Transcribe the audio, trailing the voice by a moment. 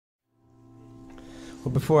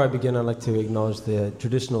Well, before I begin, I'd like to acknowledge the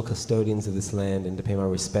traditional custodians of this land and to pay my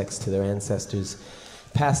respects to their ancestors,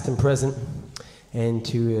 past and present, and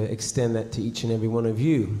to extend that to each and every one of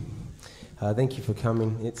you. Thank you for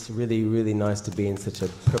coming. It's really, really nice to be in such a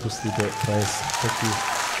purposely built place. Thank you.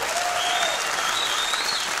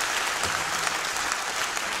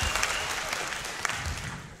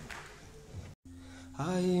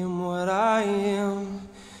 I am what I am,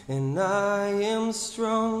 and I am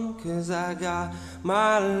strong, 'cause I got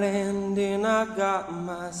my land and I got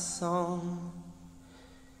my song.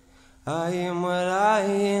 I am what I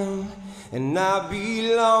am, and I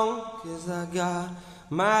belong, 'cause I got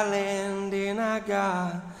my land and I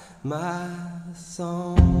got my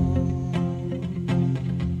song.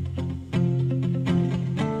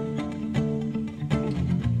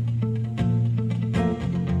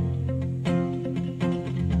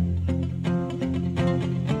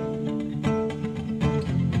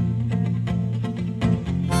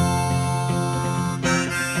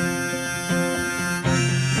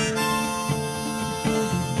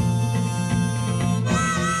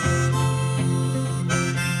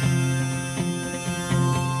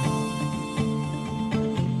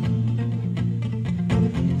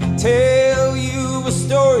 Tell you a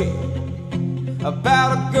story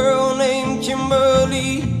about a girl named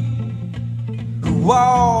Kimberley, who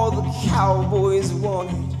all the cowboys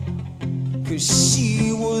wanted, 'cause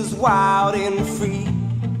she was wild and free.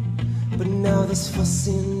 But now there's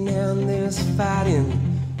fussing and there's fighting,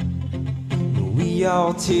 we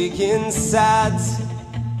all taking sides,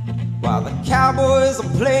 while the cowboys are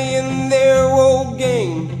playing their old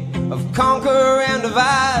game of conquer and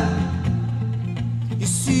divide. You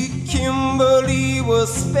see, Kimberley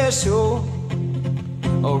was special,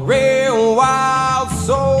 a rare and wild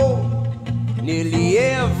soul. Nearly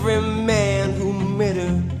every man who met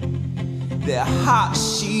her, their heart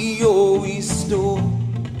she always stole.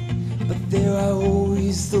 But there are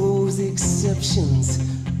always those exceptions,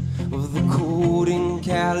 of the cold and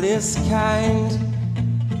callous kind,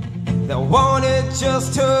 that wanted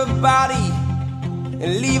just her body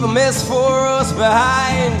and leave a mess for us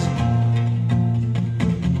behind.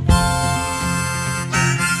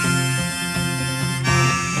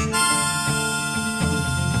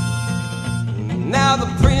 Now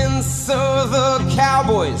the prince of the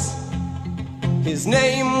cowboys, his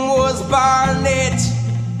name was Barnett.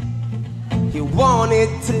 He wanted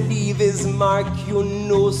to leave his mark, you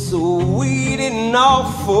know, so we didn't all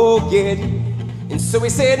forget. And so he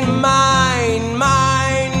said, mine,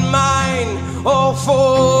 mine, mine, all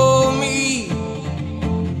for me.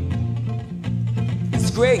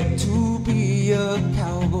 It's great to be a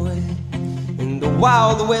cowboy in the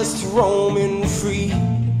Wild West, roaming free.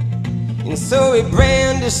 And so he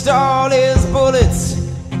brandished all his bullets,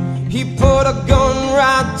 he put a gun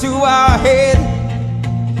right to our head.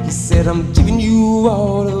 He said, I'm giving you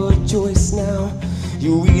all a choice now,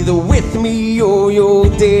 you're either with me or you're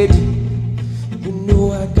dead. You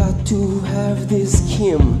know I got to have this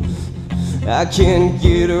Kim, I can't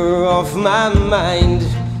get her off my mind.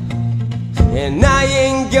 And I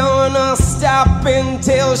ain't gonna stop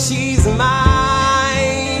until she's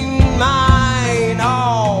mine, mine.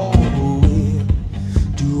 Oh,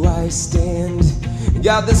 I stand,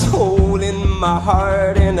 got this hole in my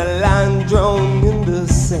heart and a line drawn in the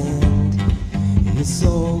sand. It's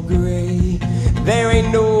all gray, there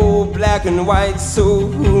ain't no black and white, so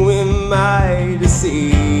who am I to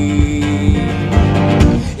say?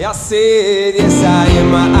 I said, yes I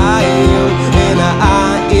am, and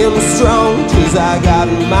I am strong, 'cause I got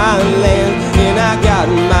my land and I got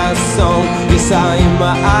my song. Yes I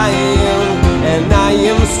am, and I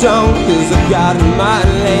am strong, 'cause I got my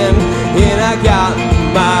land and I got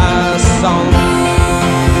my song.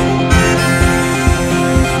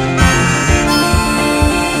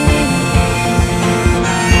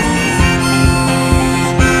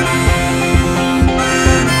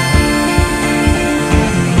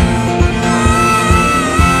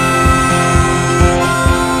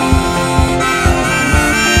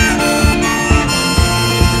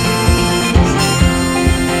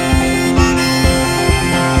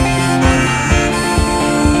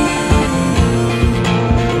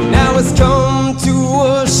 Come to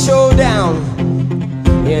a showdown,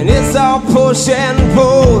 and it's all push and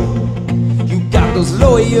pull. You got those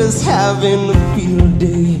lawyers having a field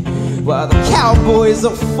day, while the cowboys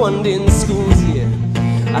are funding schools. Yeah,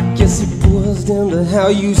 I guess it boils down to how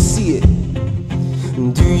you see it.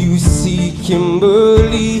 Do you see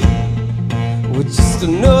Kimberley with just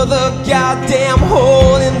another goddamn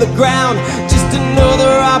hole in the ground, just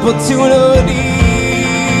another opportunity?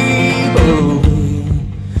 Oh,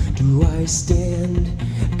 I stand,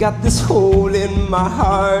 got this hole in my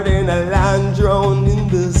heart and a line drawn in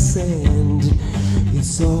the sand.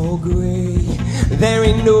 It's all gray, there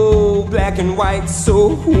ain't no black and white,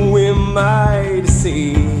 so who am I to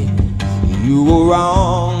say you were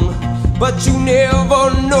wrong? But you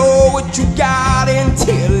never know what you got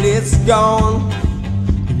until it's gone.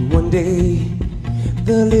 And one day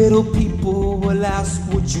the little people will ask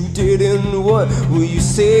what you did and what will you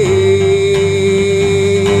say?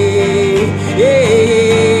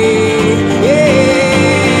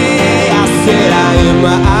 I said I am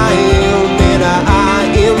and I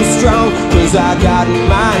am strong, 'cause I got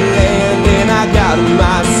my land and I got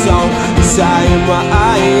my song. Yes, I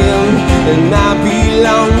am and I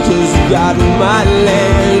belong, 'cause I got my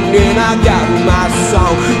land and I got my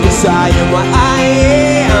song. Yes, I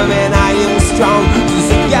am and I am strong, 'cause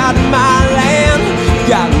I got my land,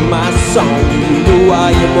 got my song. You know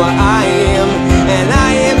I am what I am, and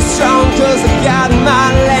I am strong, 'cause I got my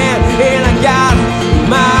land and I got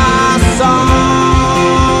my song.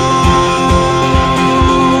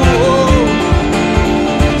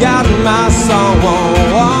 Got my song.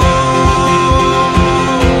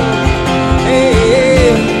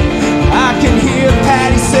 Hey, I can hear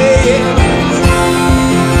Patty saying,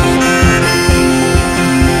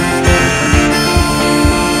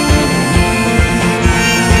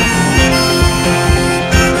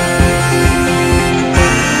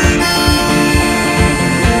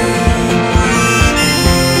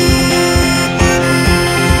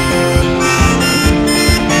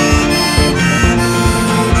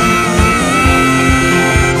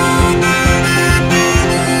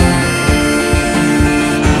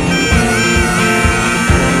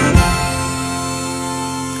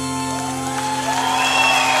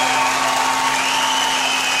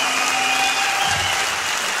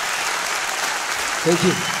 thank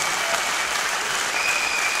you.